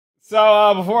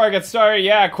So, before I get started,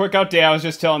 yeah, quick update. I was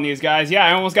just telling these guys, yeah,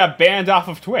 I almost got banned off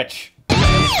of Twitch.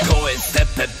 Let's go and step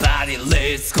it body,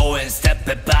 let's go and step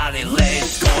it body,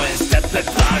 let's go and step it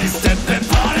body, step it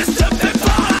body, step it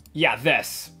body. Yeah,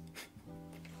 this.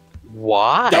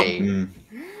 Why?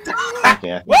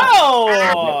 Yeah.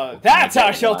 Whoa! That's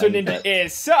how Shelter Ninja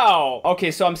is. So,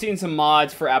 okay, so I'm seeing some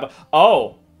mods for ABBA.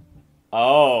 Oh.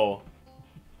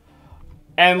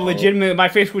 And legitimately, my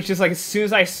face was just like, as soon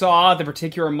as I saw the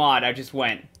particular mod, I just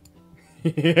went.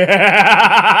 And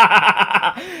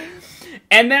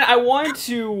then I wanted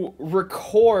to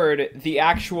record the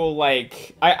actual,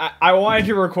 like, I wanted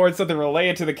to record something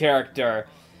related to the character.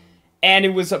 And it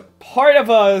was a part of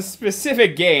a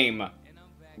specific game.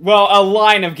 Well, a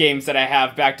line of games that I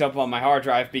have backed up on my hard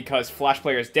drive because Flash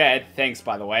Player is dead. Thanks,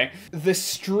 by the way. The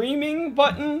streaming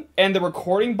button and the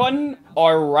recording button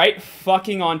are right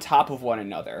fucking on top of one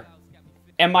another.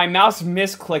 And my mouse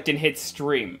misclicked and hit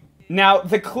stream. Now,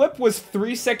 the clip was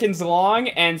 3 seconds long,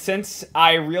 and since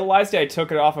I realized it, I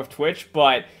took it off of Twitch,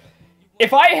 but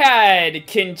if I had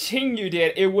continued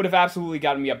it, it would have absolutely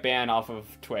gotten me a ban off of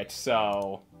Twitch,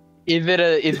 so... Is it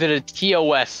a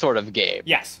TOS sort of game?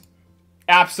 Yes.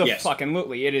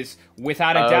 Absolutely. It is,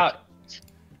 without a doubt,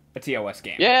 a TOS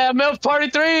game. Yeah, Milk Party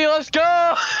 3, let's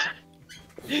go!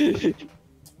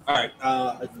 Alright,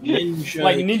 Ninja,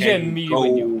 like Ninja can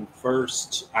immediately go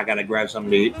first. I gotta grab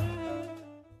something to eat.